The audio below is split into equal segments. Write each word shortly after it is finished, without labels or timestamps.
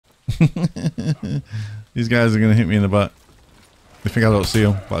These guys are going to hit me in the butt. They think I don't see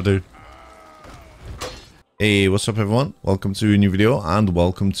them, but I do. Hey, what's up everyone? Welcome to a new video and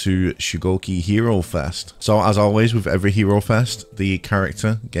welcome to Shugoki Hero Fest. So as always with every Hero Fest, the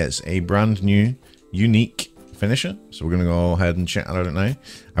character gets a brand new, unique finisher. So we're going to go ahead and check that out now. I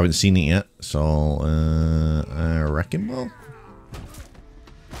haven't seen it yet, so I reckon well.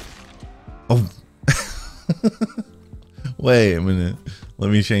 Oh. Wait a minute. Let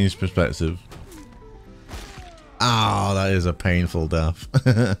me change perspective. Oh, that is a painful death.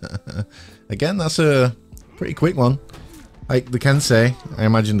 Again, that's a pretty quick one. Like they can say, I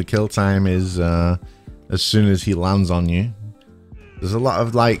imagine the kill time is as soon as he lands on you. There's a lot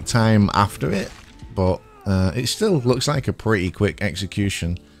of like time after it, but it still looks like a pretty quick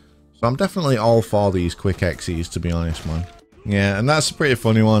execution. So I'm definitely all for these quick XEs, to be honest, man. Yeah, and that's a pretty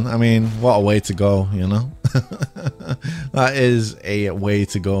funny one. I mean, what a way to go, you know? That is a way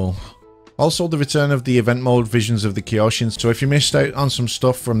to go. Also, the return of the event mode Visions of the Kyoshins. So if you missed out on some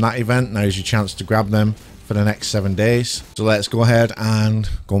stuff from that event, now's your chance to grab them for the next 7 days. So let's go ahead and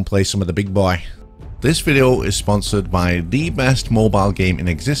go and play some of the big boy. This video is sponsored by the best mobile game in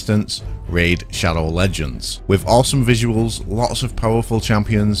existence, Raid Shadow Legends. With awesome visuals, lots of powerful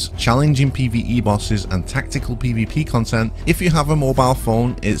champions, challenging PvE bosses and tactical PvP content, if you have a mobile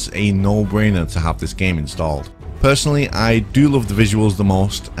phone, it's a no-brainer to have this game installed. Personally, I do love the visuals the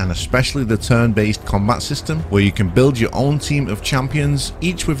most, and especially the turn-based combat system, where you can build your own team of champions,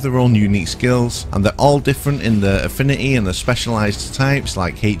 each with their own unique skills, and they're all different in their affinity and their specialized types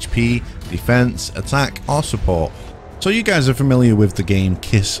like HP, defense, attack, or support. So you guys are familiar with the game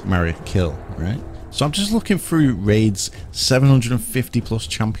Kiss, Marry, Kill, right? So I'm just looking through Raid's 750 plus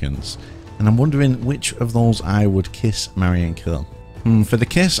champions, and I'm wondering which of those I would kiss, marry, and kill. For the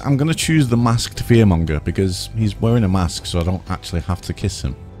kiss, I'm going to choose the masked fearmonger because he's wearing a mask, so I don't actually have to kiss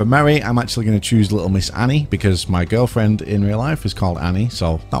him. For marry, I'm actually going to choose Little Miss Annie because my girlfriend in real life is called Annie,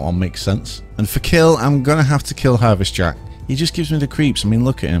 so that one makes sense. And for kill, I'm going to have to kill Harvest Jack. He just gives me the creeps. I mean,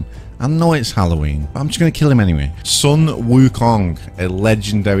 look at him. I know it's Halloween, but I'm just going to kill him anyway. Sun Wukong, a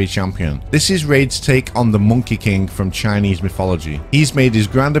legendary champion. This is Raid's take on the Monkey King from Chinese mythology. He's made his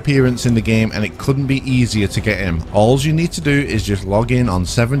grand appearance in the game and it couldn't be easier to get him. All you need to do is just log in on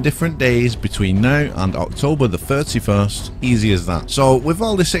 7 different days between now and October the 31st. Easy as that. So with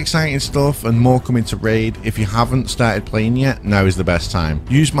all this exciting stuff and more coming to Raid, if you haven't started playing yet, now is the best time.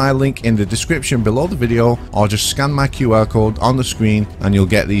 Use my link in the description below the video or just scan my QR code on the screen and you'll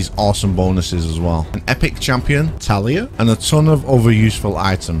get these awesome bonuses as well. An epic champion, Talia, and a ton of other useful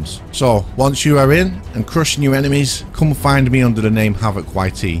items. So once you are in and crushing your enemies, come find me under the name Havok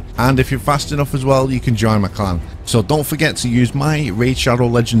YT. And if you're fast enough as well, you can join my clan. So don't forget to use my Raid Shadow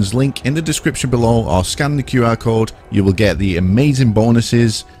Legends link in the description below or scan the QR code. You will get the amazing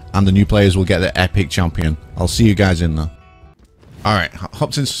bonuses and the new players will get the epic champion. I'll see you guys in there. Alright,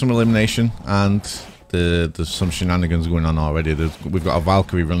 hopped into some elimination and there's some shenanigans going on already. We've got a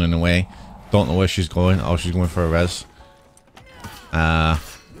Valkyrie running away. Don't know where she's going. Oh, she's going for a res. Ow!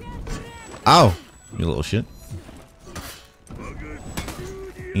 You little shit.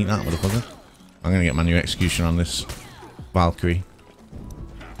 Eat that, motherfucker. I'm gonna get my new execution on this Valkyrie.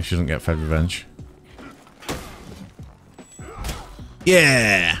 If she doesn't get fed revenge.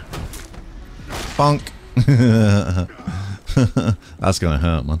 Yeah! Bonk! That's gonna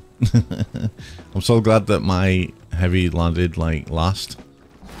hurt, man. I'm so glad that my heavy landed like last,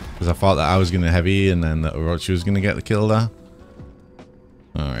 because I thought that I was gonna heavy and then that Orochi was gonna get the kill there.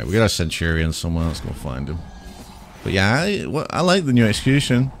 Alright, we got a Centurion somewhere. Let's go find him. But yeah, I like the new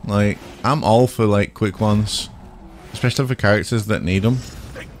execution. Like, I'm all for like quick ones, especially for characters that need them.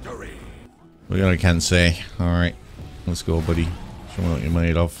 We got a Kensei. Alright, let's go, buddy. Show me what you're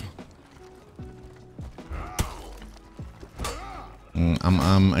made of.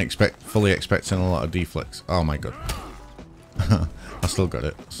 I'm fully expecting a lot of deflects. Oh my god. I still got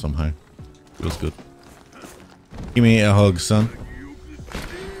it somehow. Feels good. Give me a hug, son.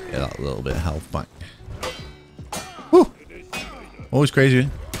 Get that little bit of health back. Woo! Always crazy.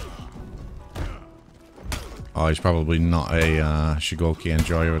 Oh, he's probably not a Shugoki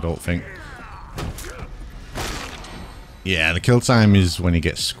enjoyer, I don't think. Yeah, the kill time is when he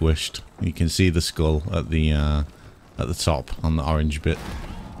gets squished. You can see the skull at the top on the orange bit.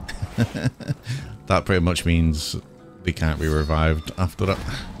 That pretty much means they can't be revived after that.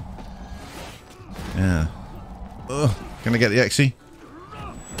 Yeah. Ugh. Can I get the XE?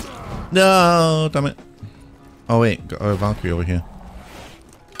 No, damn it. Oh wait, got a Valkyrie over here.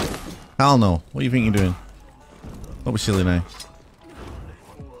 Hell no. What do you think you're doing? Don't be silly now.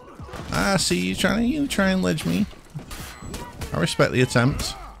 Ah, see you trying to try and ledge me. I respect the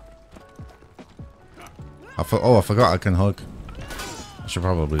attempt. Oh, I forgot I can hug. I should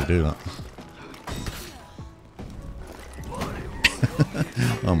probably do that.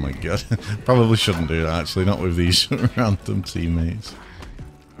 Oh my god. Probably shouldn't do that actually, not with these random teammates.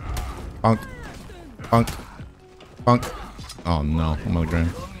 Bonk. Bonk. Bonk. Oh no, I'm on the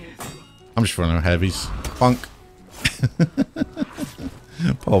ground. I'm just running out of heavies. Bonk.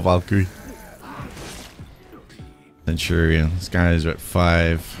 Poor Valkyrie. Centurion. This guy is at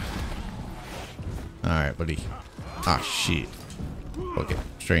 5. Alright, buddy. Ah, shit. Okay,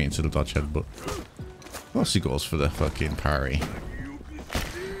 straight into the dodge headbutt. Of course he goes for the fucking parry.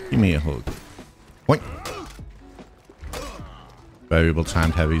 Give me a hug. Point. Variable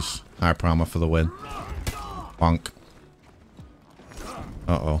timed heavies. Hyper armor for the win. Bonk.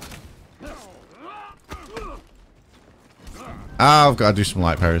 Uh-oh. Ah, I've got to do some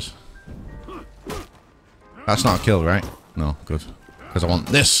light parries. That's not a kill, right? No, good. Because I want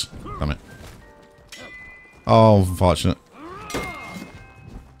this. Damn it. Oh, unfortunate.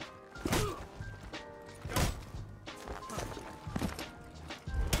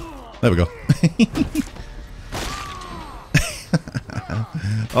 There we go.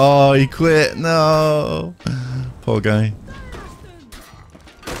 Oh, he quit. No. Poor guy.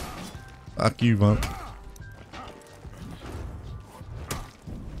 Fuck you, man.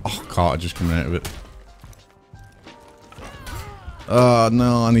 Oh, Carter just coming out of it. Oh,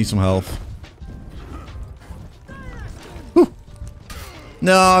 no. I need some health. Whew.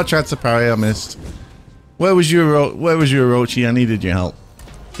 No, I tried to parry. I missed. Where was your Orochi? I needed your help.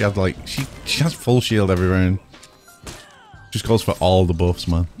 She had like she has full shield every round. Just goes for all the buffs,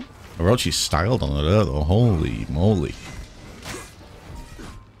 man. Orochi's styled on it though. Holy moly.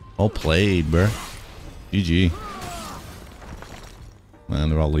 All played, bruh. GG. Man,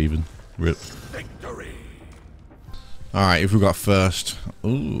 they're all leaving. Rip. Alright, if we got first.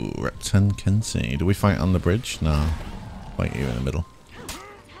 Ooh, we're at 10 Kensei. Do we fight on the bridge? No. Fight you in the middle.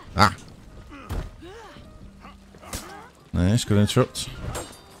 Ah! Nice, good interrupt.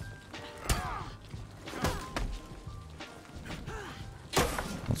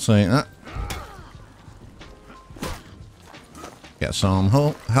 I'll say that. Get some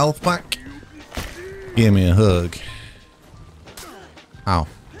health back. Give me a hug. Ow.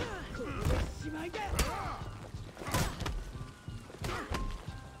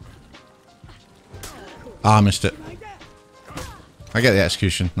 Ah, I missed it. I get the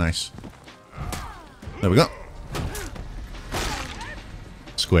execution. Nice. There we go.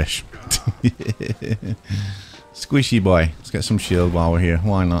 Squish. Squishy boy. Let's get some shield while we're here.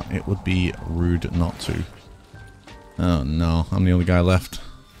 Why not? It would be rude not to. Oh no, I'm the only guy left.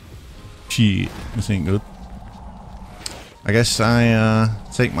 Shit, this ain't good. I guess I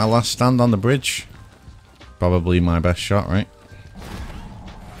take my last stand on the bridge. Probably my best shot, right?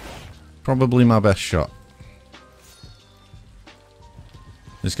 Probably my best shot.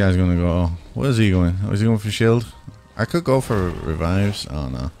 This guy's gonna go. Where's he going? Oh, is he going for shield? I could go for revives. Oh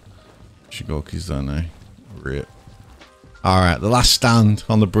no. Shugoki's there now. Rip. Alright, the last stand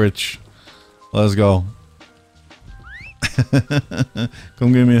on the bridge. Let's go.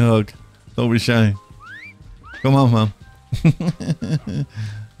 Come give me a hug. Don't be shy. Come on, man.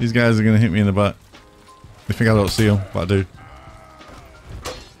 These guys are gonna hit me in the butt. They think I don't see them, but I do.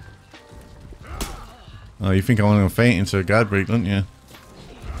 Oh, you think I want to faint into a guard break, don't you?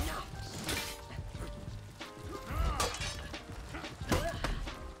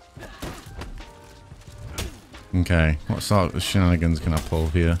 Okay, what sort of shenanigans can I pull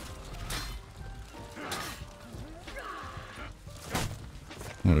here?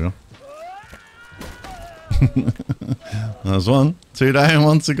 There we go. There's one. 2 down,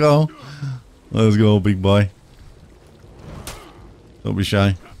 1 to go. Let's go, big boy. Don't be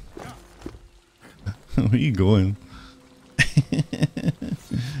shy. Where are you going? Is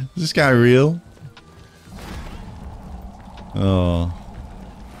this guy real? Oh.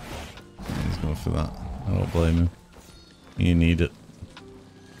 He's going for that. I don't blame him. You need it.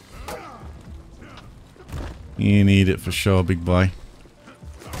 You need it for sure, big boy.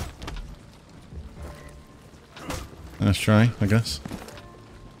 Let's try, I guess.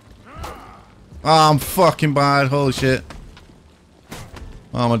 Oh, I'm fucking bad. Holy shit.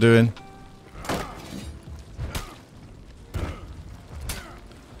 What am I doing?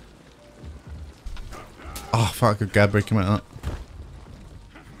 Oh, fuck. I could guard break him like that.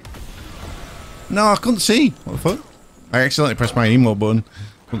 No, I couldn't see. What the fuck? I accidentally pressed my emote button.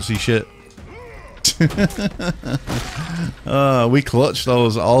 Couldn't see shit. We clutched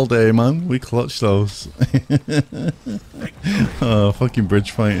those all day, man. We clutched those. Oh, fucking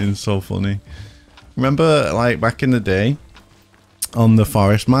bridge fighting is so funny. Remember, like, back in the day, on the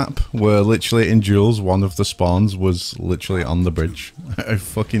forest map where literally in Duels one of the spawns was literally on the bridge. How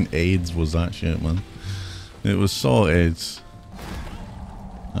fucking AIDS was that shit, man? It was so AIDS.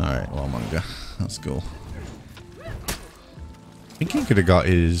 Alright, well, manga. That's cool. I think he could have got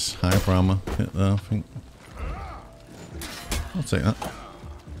his hyper armor hit there, I think. I'll take that.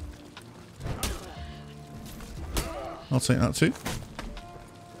 I'll take that too.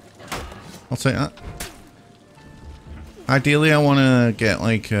 I'll take that. Ideally, I want to get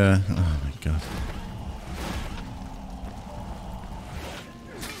like oh my god.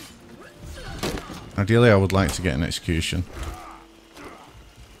 Ideally, I would like to get an execution.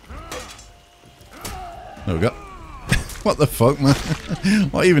 There we go. What the fuck, man?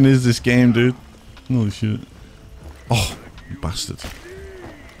 What even is this game, dude? Holy shit. Oh, you bastard.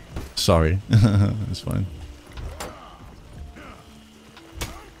 Sorry. It's fine.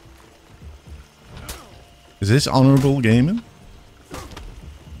 Is this honorable gaming?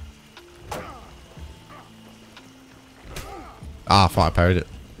 Ah, I thought I parried it.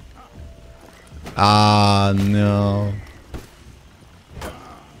 Ah, no.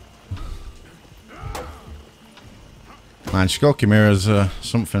 Man, Shugoki mirrors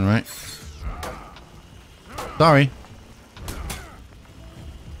something, right? Sorry.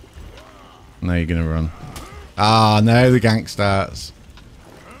 Now you're gonna run. Ah, now the gank starts.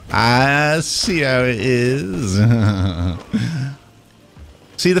 I see how it is.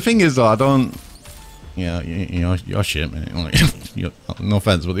 See, the thing is, though, I don't. Yeah, you're shit, man. Like, no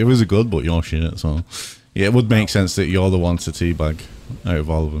offense, but it was good, but you're shit. So, yeah, it would make sense that you're the one to teabag out of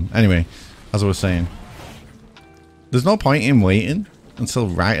all of them. Anyway, as I was saying, there's no point in waiting until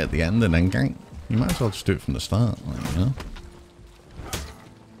right at the end and then gank. You might as well just do it from the start, like, you know.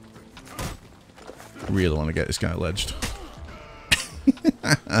 I really want to get this guy ledged.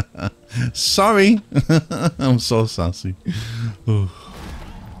 Sorry. I'm so sassy. I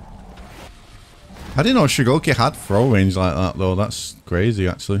didn't know Shugoki had throw range like that though. That's crazy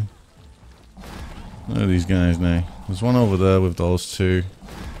actually. Look at these guys now. There's one over there with those two.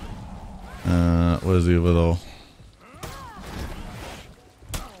 Where's the other though?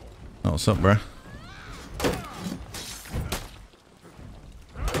 Oh, what's up, bruh?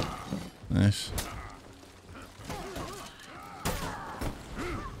 Nice.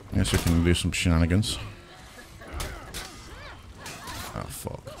 Guess we can do some shenanigans. Oh,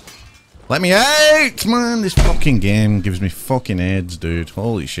 fuck. Let me out, man! This fucking game gives me fucking AIDS, dude.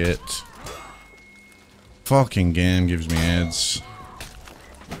 Holy shit. Fucking game gives me AIDS.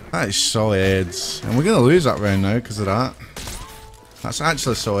 That is so AIDS. And we're gonna lose that round now because of that. That's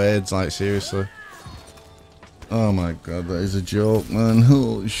actually so AIDS, like, seriously. Oh my god, that is a joke, man.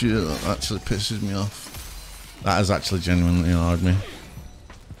 Holy shit, that actually pisses me off. That has actually genuinely annoyed me.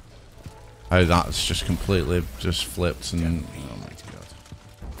 How that's just completely just flipped and oh my god.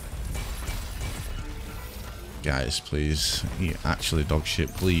 Guys, please. You actually dog shit,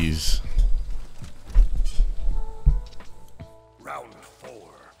 please. Round 4.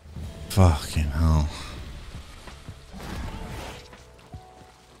 Fucking hell.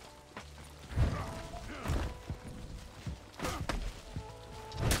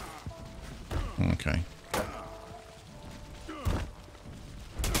 Okay.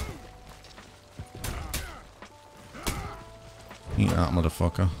 Eat that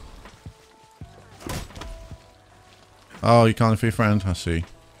motherfucker. Oh, you can't be a friend? I see.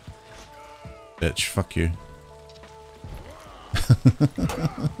 Bitch, fuck you.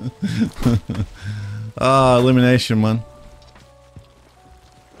 Ah, elimination, man.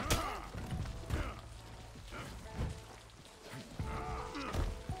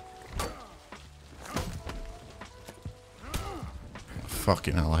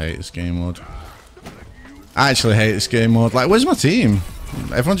 Fucking hell, I hate this game mode. I actually hate this game mode. Like, where's my team?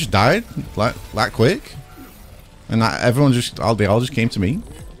 Everyone just died like that quick, and that everyone just they all just came to me.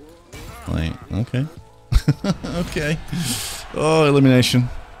 Like, okay, okay. Oh, elimination.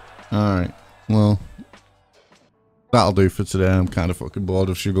 All right. Well, that'll do for today. I'm kind of fucking bored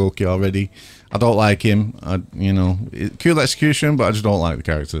of Shugoki already. I don't like him. You know, cool execution, but I just don't like the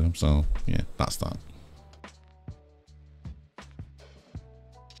character. So yeah, that's that.